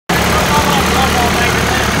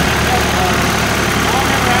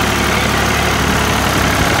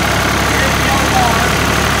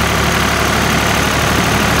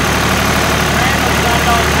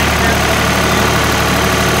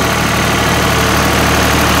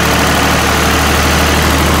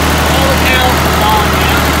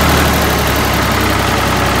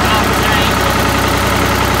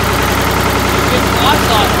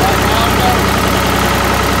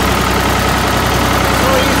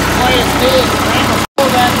did. Randall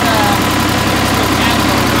pulled that little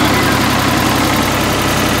council right here.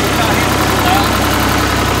 We got him pulled out.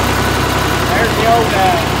 There's the old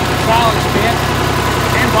silage pit.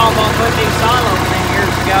 And Papa put these silos in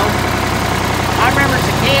years ago. I remember as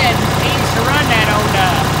a kid, he used to run that old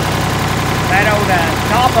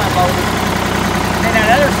top unloader. And then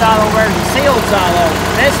that other silo where it's a sealed silo.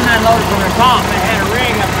 This one unloaded from the top. It had a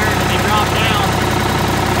rig up there that they dropped down.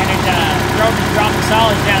 And it dropped the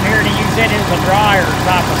solids down here, and he used it as a dryer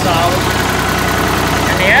type of solid.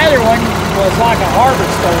 And the other one was like a harbor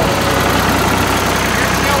store.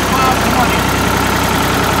 Here's the old 520.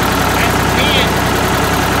 That's a kid.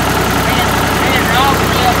 Me and Rob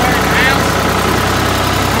would be up there in the house.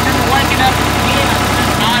 I remember waking up as a kid. I spent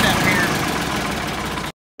the night up here.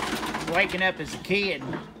 Waking up as a kid.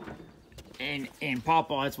 And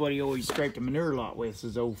Papa, that's what he always scraped the manure lot with,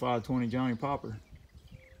 his old 520 Johnny Popper.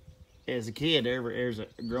 As a kid,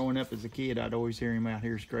 growing up as a kid, I'd always hear him out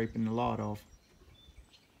here scraping the lot off.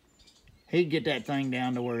 He'd get that thing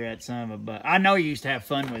down to where that son of a butt. I know he used to have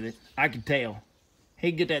fun with it. I could tell.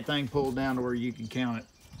 He'd get that thing pulled down to where you could count it.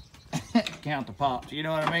 Count the pops, you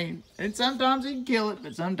know what I mean? And sometimes he'd kill it,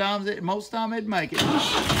 but sometimes, most of the time, it'd make it. See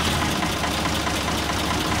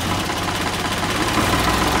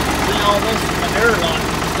all this manure lot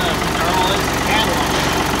and stuff, or all this cattle on there.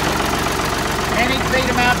 And he'd feed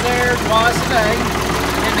them out there twice a day.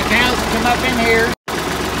 And the cows would come up in here.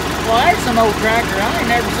 Well, there's some old tractor. I ain't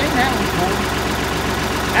never seen that one before.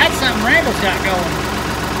 That's something Randall's got going.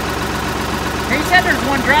 He said there's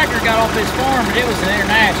one tractor got off his farm, but it was an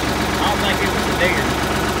International. I don't think it was a digger.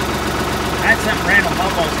 That's something Randall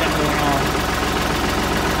Papa's got going on.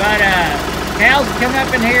 But cows would come up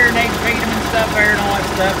in here and they'd feed them and stuff there and all that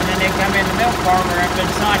stuff, and then they'd come in the milk farmer up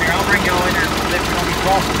inside here. I'll bring y'all in there if it's gonna be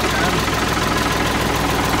crossing stuff.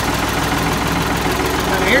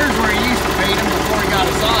 But here's where he used to feed them before he got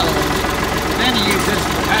a silo. Then he used this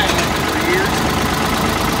for pasture for years.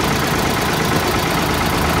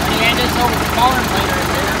 And he had this old barn later in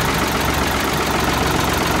there.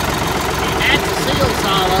 And that's a seal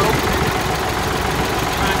silo.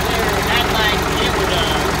 Right there. And that thing, it would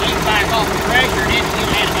take back off the pressure, and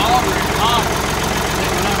it had an auger in the bottom.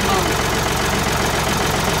 It would unload it.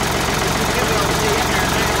 You'll be able to see in there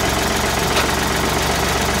now.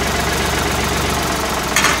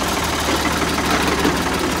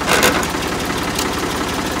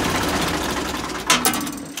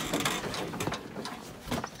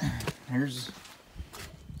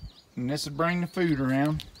 And this would bring the food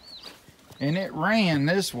around, and it ran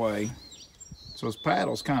this way, so his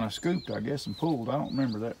paddles kind of scooped, I guess, and pulled. I don't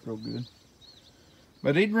remember that real good,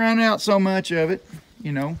 but he'd run out so much of it,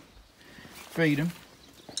 you know, feed him.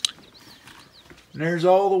 And there's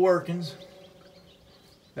all the workings.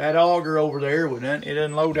 That auger over there, it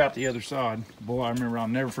doesn't load out the other side. Boy, I remember, I'll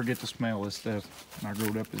never forget the smell of this stuff when I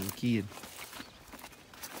grew up as a kid.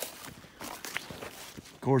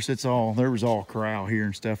 Of course, there was all corral here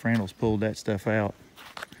and stuff. Randall's pulled that stuff out.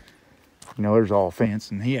 You know, there's all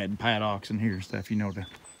fence, and he had paddocks in here and stuff, you know.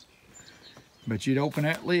 But you'd open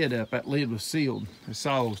that lid up. That lid was sealed. The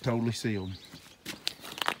silo was totally sealed.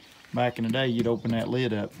 Back in the day, you'd open that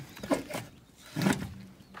lid up.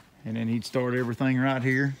 And then he'd start everything right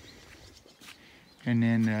here. And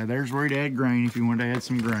then there's where he'd add grain. If you wanted to add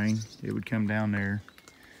some grain, it would come down there.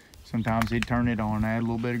 Sometimes he'd turn it on and add a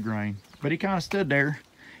little bit of grain. But he kind of stood there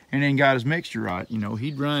and then got his mixture right. You know,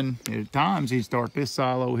 he'd run, at times he'd start this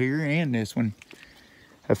silo here and this one,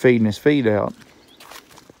 feeding his feed out.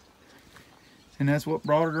 And that's what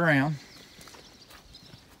brought it around.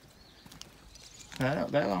 I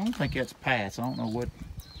don't think that's Pat's. I don't know what.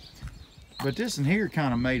 But this in here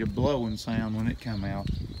kind of made a blowing sound when it come out.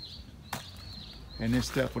 And this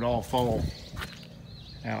stuff would all fall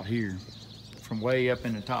out here from way up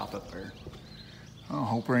in the top up there. I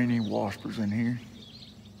hope there ain't any waspers in here.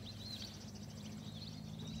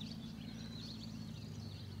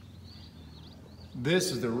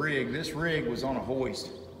 This is the rig. This rig was on a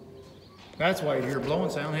hoist. That's why you hear a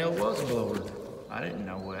blowing sound. Hell, it was a blower. I didn't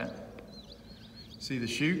know that. See the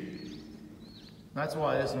chute? That's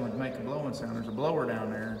why this one would make a blowing sound. There's a blower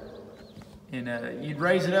down there. And you'd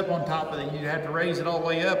raise it up on top of it. You'd have to raise it all the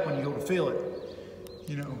way up when you go to fill it.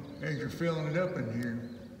 You know, as you're filling it up in here.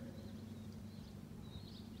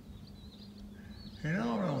 And I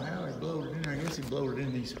don't know how he blowed it in there. I guess he blowed it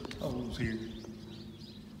in these holes here.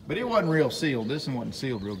 But it wasn't real sealed. This one wasn't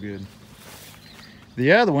sealed real good.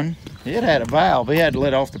 The other one, it had a valve. He had to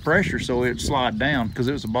let off the pressure so it would slide down because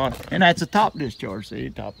it was a bottom. And that's a top discharge. See,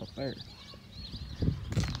 top up there.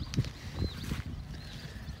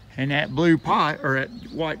 And that blue pipe, or that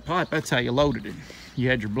white pipe, that's how you loaded it. you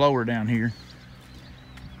had your blower down here.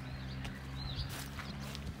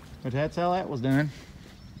 But that's how that was done.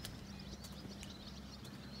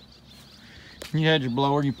 You had your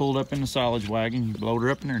blower, you pulled up in the silage wagon, you blowed her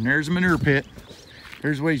up in there, and there's a manure pit.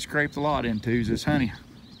 There's where you scrape the lot into, is this honey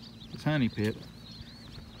pit.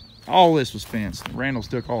 All this was fenced. Randall's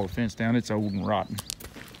took all the fence down. It's old and rotten.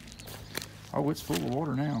 Oh, it's full of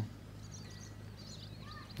water now.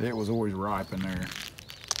 It was always ripe in there.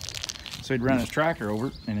 So he'd run his tractor over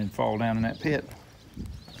it and then fall down in that pit.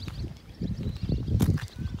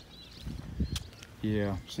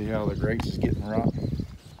 Yeah, see how the grapes is getting rotten?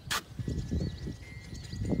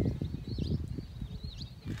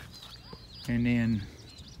 And then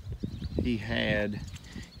he had,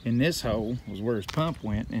 in this hole was where his pump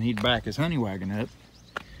went, and he'd back his honey wagon up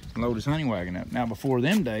and load his honey wagon up. Now before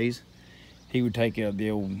them days, he would take the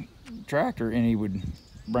old tractor and he would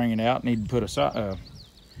bring it out and he'd put a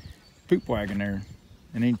poop wagon there,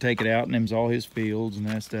 and he'd take it out, and them's all his fields and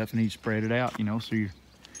that stuff, and he'd spread it out, you know, so you're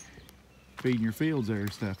feeding your fields there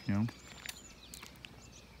and stuff, you know.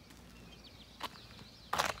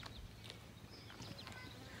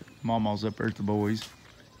 Mama's up there with the boys.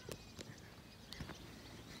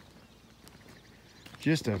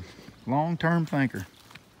 Just a long-term thinker.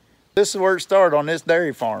 This is where it started on this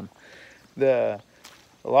dairy farm. A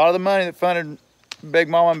lot of the money that funded Big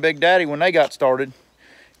Mama and Big Daddy when they got started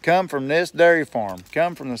come from this dairy farm,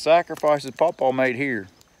 come from the sacrifices Pawpaw made here.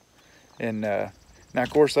 And now,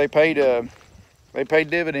 of course, they paid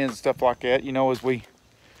dividends and stuff like that, you know, as we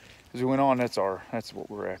went on. That's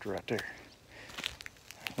what we're after right there.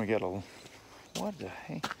 We got a, what the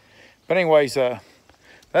heck? But anyways,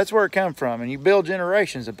 that's where it come from, and you build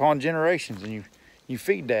generations upon generations, and you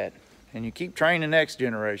feed that, and you keep training the next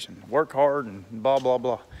generation. Work hard and blah, blah,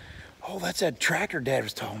 blah. Oh, that's that tractor Dad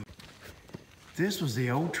was talking about. This was the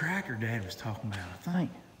old tractor Dad was talking about, I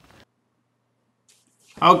think.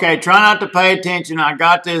 Okay, try not to pay attention. I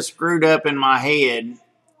got this screwed up in my head.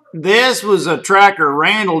 This was a tractor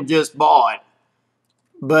Randall just bought,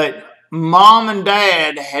 but Mom and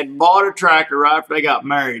Dad had bought a tractor right after they got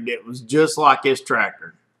married. It was just like this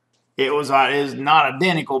tractor. It was not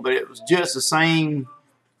identical, but it was just the same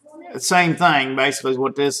thing, basically, is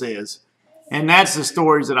what this is. And that's the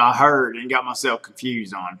stories that I heard and got myself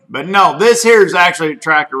confused on. But no, this here is actually a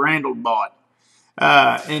tractor Randall bought.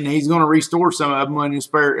 And he's going to restore some of them when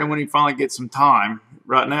he finally gets some time.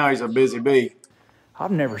 Right now, he's a busy bee.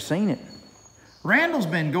 I've never seen it. Randall's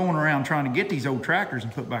been going around trying to get these old tractors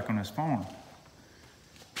and put back on his farm.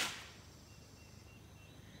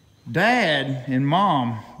 Dad and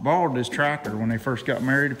Mom borrowed this tractor when they first got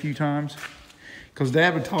married a few times, because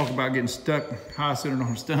Dad would talk about getting stuck high sitting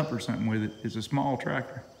on a stump or something with it. It's a small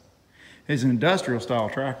tractor. It's an industrial style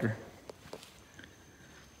tractor.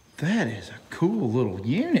 That is a cool little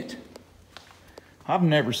unit. I've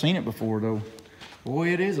never seen it before though.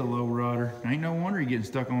 Boy, it is a low rider. Ain't no wonder you're getting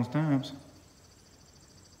stuck on stumps.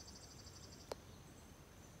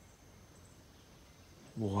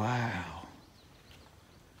 Wow.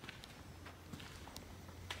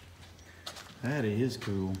 That is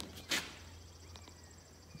cool.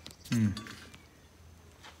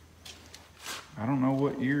 I don't know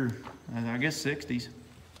what year, I guess 60s.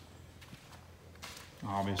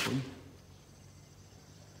 Obviously.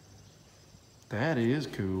 That is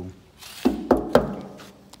cool.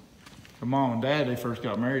 The Mom and Dad, they first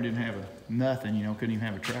got married, didn't have nothing, you know, couldn't even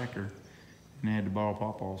have a tractor. And they had to borrow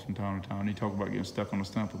Pawpaws from time to time. He talked about getting stuck on a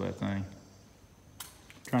stump with that thing.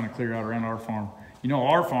 Trying to clear out around our farm. You know,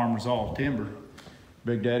 our farm was all timber.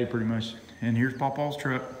 Big Daddy pretty much. And here's Pawpaw's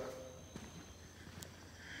truck.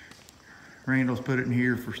 Randall's put it in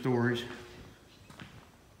here for storage.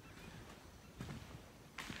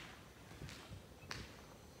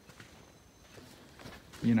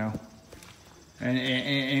 You know.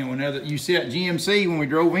 And whenever you see that GMC, when we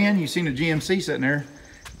drove in, you seen the GMC sitting there.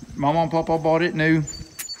 Mama and Pawpaw bought it new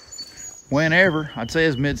whenever. I'd say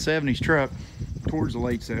it's mid-70s truck, towards the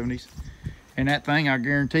late 70s. And that thing, I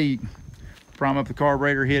guarantee, prime up the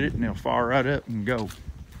carburetor, hit it, and it'll fire right up and go.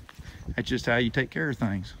 That's just how you take care of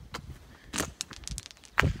things.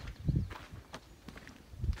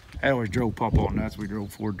 I always drove Pawpaw nuts. We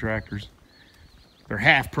drove Ford tractors. They're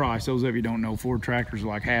half price. Those of you who don't know, Ford tractors are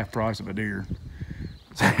like half price of a Deere.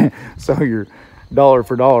 So you're dollar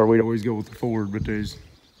for dollar, we'd always go with the Ford, but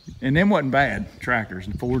and them wasn't bad tractors,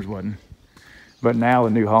 and Fords wasn't. But now the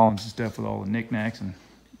New Hollands and stuff with all the knickknacks and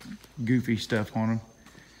goofy stuff on them,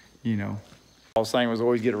 you know. All I was saying was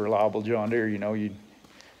always get a reliable John Deere, you know.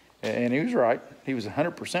 And he was right. He was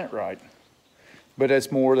 100% right. But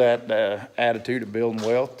it's more that attitude of building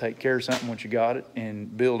wealth, take care of something once you got it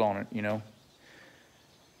and build on it, you know.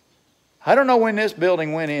 I don't know when this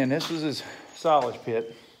building went in. This was his silage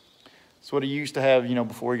pit. That's what he used to have, you know,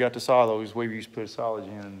 before he got to silos. We used to put silage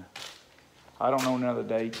in. And I don't know none of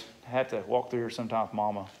the dates. I have to walk through here sometime with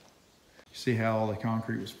Mama. See how all the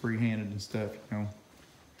concrete was free-handed and stuff, you know.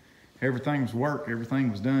 Everything was work.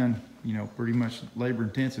 Everything was done, you know, pretty much labor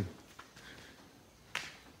intensive.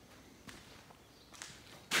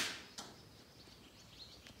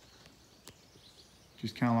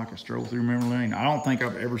 Just kind of like a stroll through memory lane. I don't think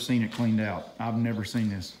I've ever seen it cleaned out. I've never seen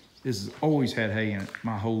this. This has always had hay in it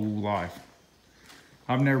my whole life.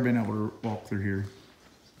 I've never been able to walk through here.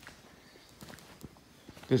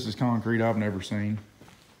 This is concrete I've never seen.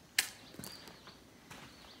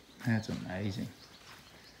 That's amazing.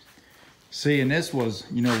 See, and this was,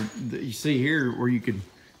 you know, you see here where you could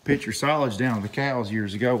pitch your silage down to the cows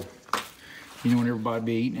years ago. You know, when everybody'd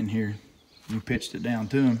be eating in here, you pitched it down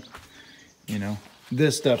to them, you know.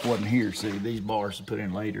 This stuff wasn't here, see, these bars are put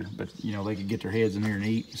in later, but you know, they could get their heads in here and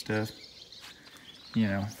eat and stuff, you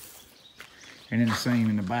know. And then the same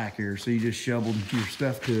in the back here, so you just shoveled your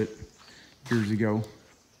stuff to it years ago.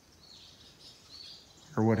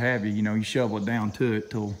 Or what have you, you know, you shovel it down to it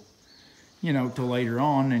till, you know, till later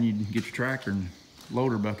on, and you get your tractor and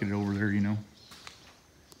loader bucket it over there, you know.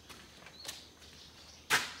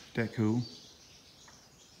 That cool?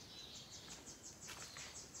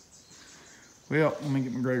 Well, let me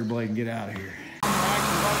get my grader blade and get out of here.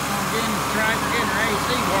 Actually working on getting the tractor, getting our AC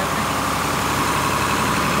working.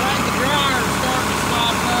 But the dryer's starting to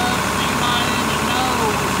stop up. Anybody in the know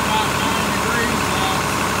it's about 9 degrees out.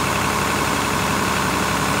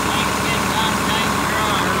 I think it's getting time to change the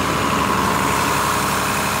dryer.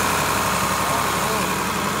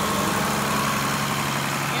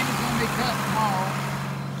 And it's going to be cutting them off.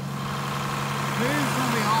 Who's going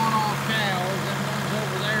to be hauling off cows, and one's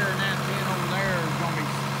over there, and that pin over there is going to be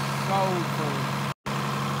sold for,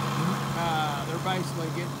 they're basically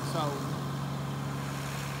getting sold.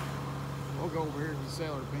 We'll go over here to the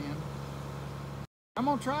seller pen. I'm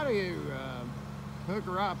going to try to hook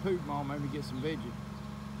her up, Poop Mama, maybe get some widget.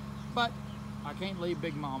 But I can't leave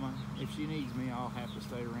Big Mama. If she needs me, I'll have to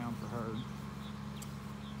stay around for her.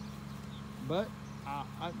 But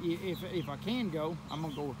if I can go, I'm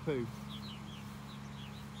going to go with Pooh.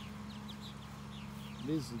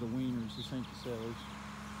 This is the wieners, this ain't the sellers.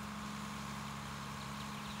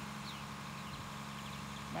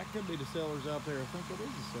 That could be the sellers out there. I think that is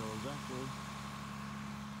the sellers, actually.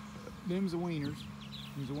 Them's the wieners.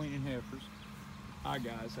 Them's the weaning heifers. Hi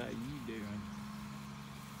guys, how you doing?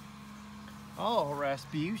 Oh,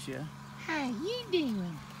 Rasputia. How you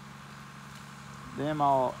doing? Them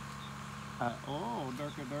all, oh,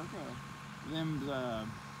 Durka. Them's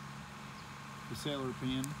the seller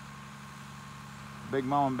pen. Big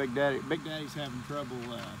Mom and Big Daddy. Big Daddy's having trouble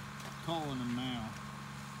culling them now.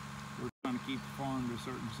 We're trying to keep the farm to a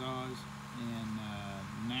certain size, and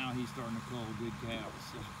now he's starting to cull good cows,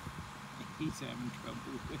 so he's having trouble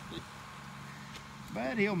with it.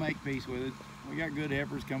 But he'll make peace with it. We got good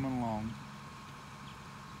heifers coming along.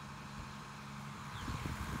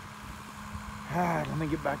 Alright, let me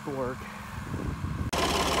get back to work.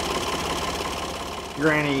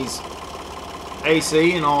 Granny's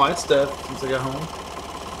AC and all that stuff since I got home.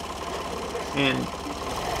 And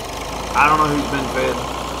I don't know who's been fed.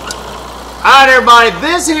 Alright everybody,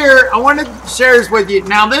 this here, I wanted to share this with you.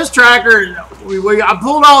 Now this tractor, I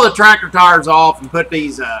pulled all the tractor tires off and put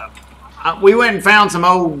these, we went and found some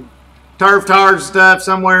old turf tires and stuff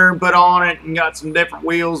somewhere and put on it, and got some different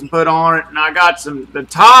wheels and put on it. And I got the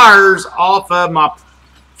tires off of my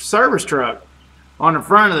service truck on the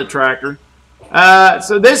front of the tractor.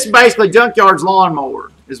 So this is basically Junkyard's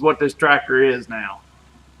lawnmower is what this tractor is now.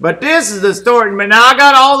 But this is the storage. But now I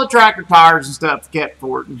got all the tractor tires and stuff kept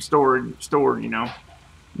for it and stored, you know.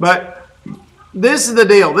 But this is the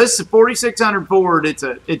deal. This is a 4600 Ford. It's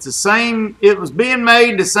a same. It was being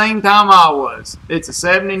made the same time I was. It's a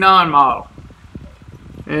 79 model,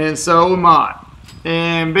 and so am I.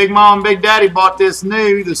 And Big Mom and Big Daddy bought this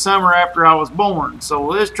new the summer after I was born.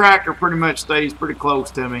 So this tractor pretty much stays pretty close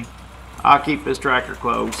to me. I'll keep this tractor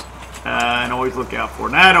close and always look out for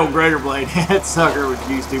it. Now that old grader blade, that sucker was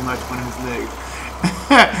used too much when it was new.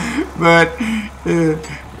 But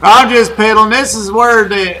I'm just pedaling. This is where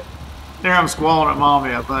there I'm squalling at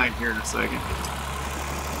Mommy, I think, here in a second.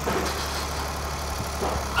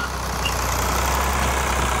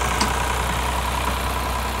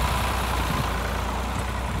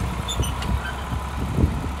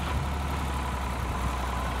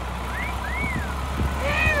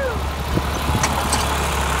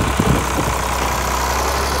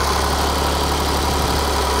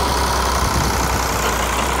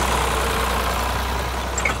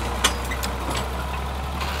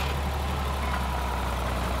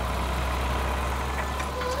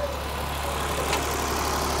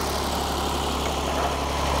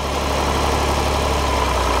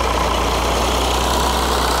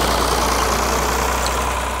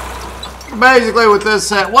 basically with this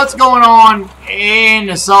set, what's going on in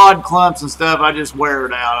the sod clumps and stuff, I just wear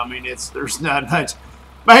it out. I mean, there's not much.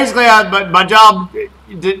 Basically, but my job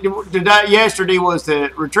yesterday was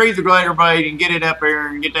to retrieve the grader blade and get it up here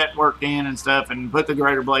and get that worked in and stuff and put the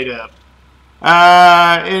grader blade up.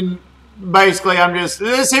 And basically,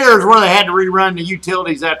 this here is where they had to rerun the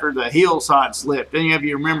utilities after the hillside slipped. Any of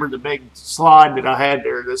you remember the big slide that I had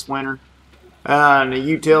there this winter? And the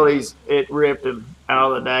utilities, it ripped them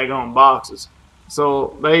out of the daggone boxes.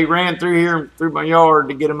 So they ran through here, through my yard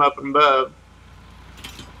to get them up and above.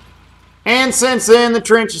 And since then, the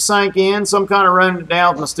trench has sank in, so I'm kind of running it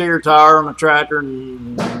down with my steer tire on the tractor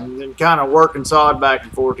and kind of working sod back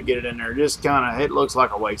and forth to get it in there. Just kind of, it looks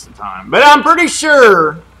like a waste of time. But I'm pretty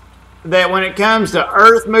sure that when it comes to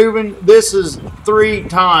earth moving, this is 3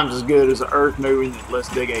 times as good as the earth moving that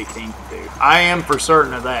Let's Dig 18 can do. I am for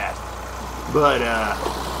certain of that. But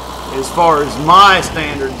as far as my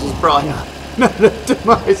standards, it's probably not up to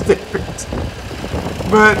my standards.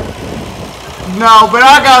 But no, but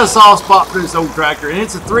I got a soft spot for this old tractor, and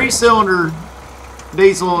it's a 3-cylinder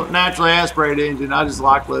diesel naturally aspirated engine. I just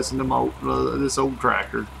like listening to this old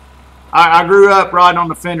tractor. I grew up riding on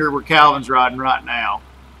the fender where Calvin's riding right now,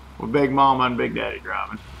 with Big Mama and Big Daddy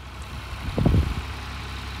driving.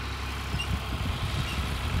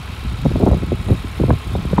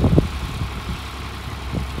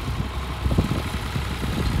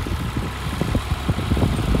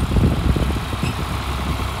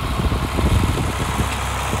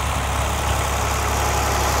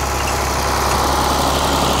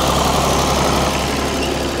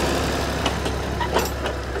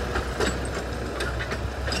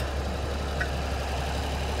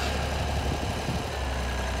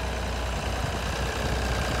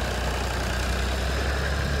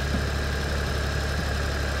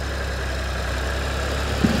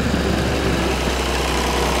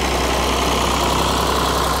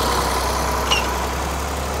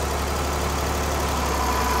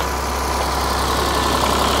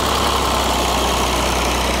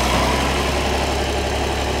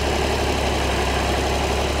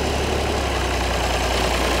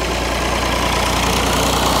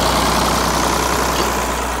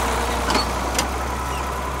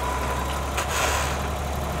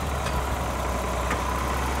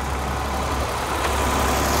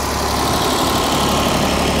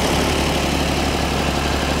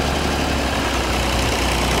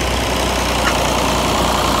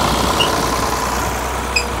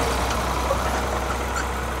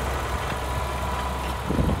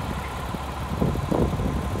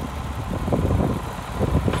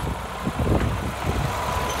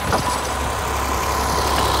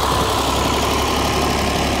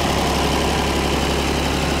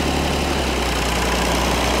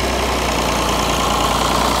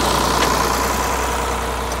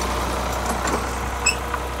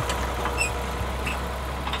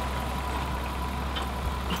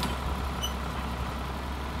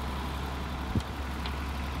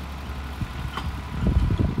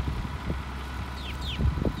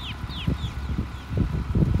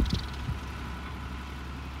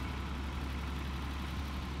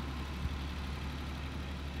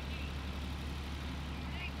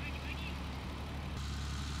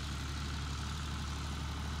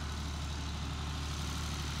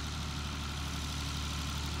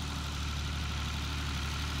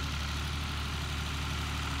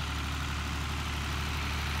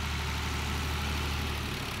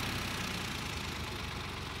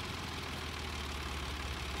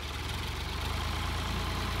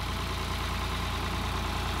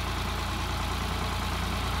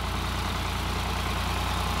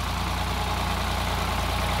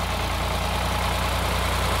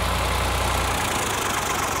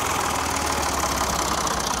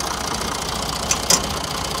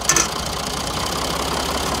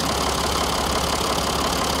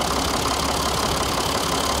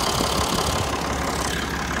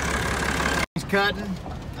 Cutting.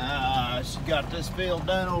 She got this field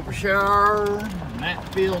done over Shar, and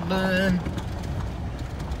that field done.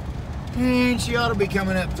 And she ought to be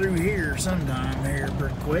coming up through here sometime here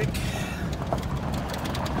pretty quick.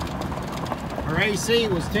 Her AC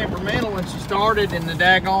was temperamental when she started, and the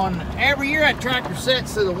daggone, every year that tractor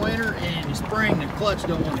sets through the winter, and in the spring the clutch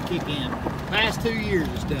don't want to kick in. Past 2 years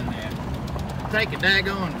it's done that. Take a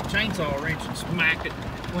daggone chainsaw wrench and smacked it,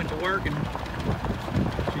 went to work, and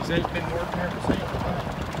she said it's been working ever since.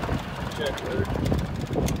 Check with her.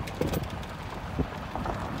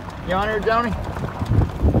 You on here, Johnny?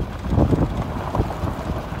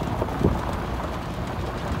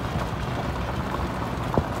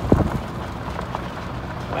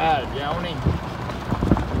 Bye, Johnny.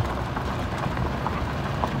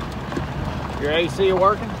 Your AC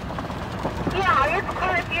working? Yeah, it's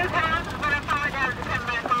put a few times, but I finally got it to come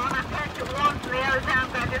back on. I touched it once, and the other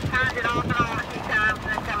times I just turned it off and on a few times, and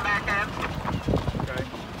then come back up. Okay.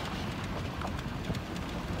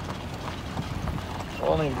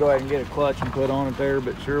 Well, I'll need to go ahead and get a clutch and put on it there,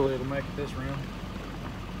 but surely it'll make it this round.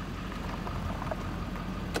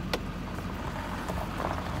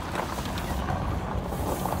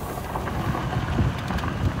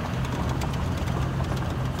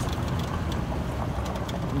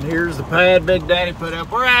 And here's the pad Big Daddy put up.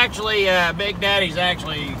 We're actually, Big Daddy's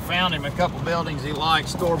actually found him a couple buildings he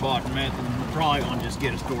likes, store-bought method. We're probably gonna just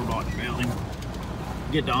get a store-bought building.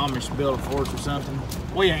 Get the Amish to build it for us or something.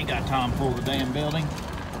 We ain't got time for the damn building.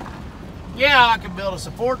 Yeah, I could build us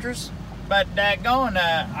a fortress, but daggone,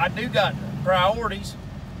 I do got priorities,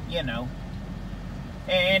 you know.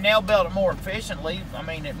 And they'll build it more efficiently. I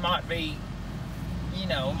mean, it might be, you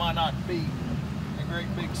know, it might not be a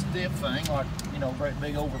great big stiff thing, like, you know, great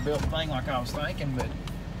big overbuilt thing like I was thinking, but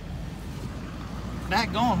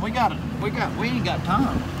daggone, we ain't got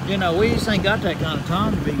time. You know, we just ain't got that kind of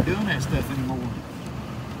time to be doing that stuff anymore.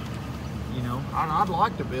 You know, I'd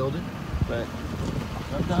like to build it, but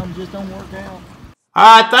sometimes it just don't work out.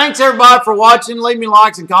 All right, thanks everybody for watching. Leave me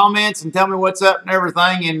likes and comments and tell me what's up and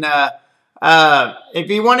everything. And if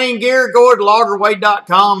you want any gear, go to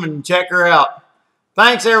loggerway.com and check her out.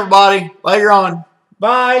 Thanks everybody. Later on.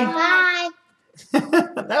 Bye. Bye.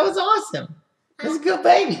 That was awesome. That's good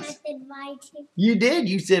babies. I said bye too. You did.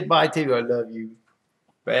 You said bye too. I love you.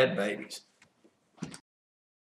 Bad babies.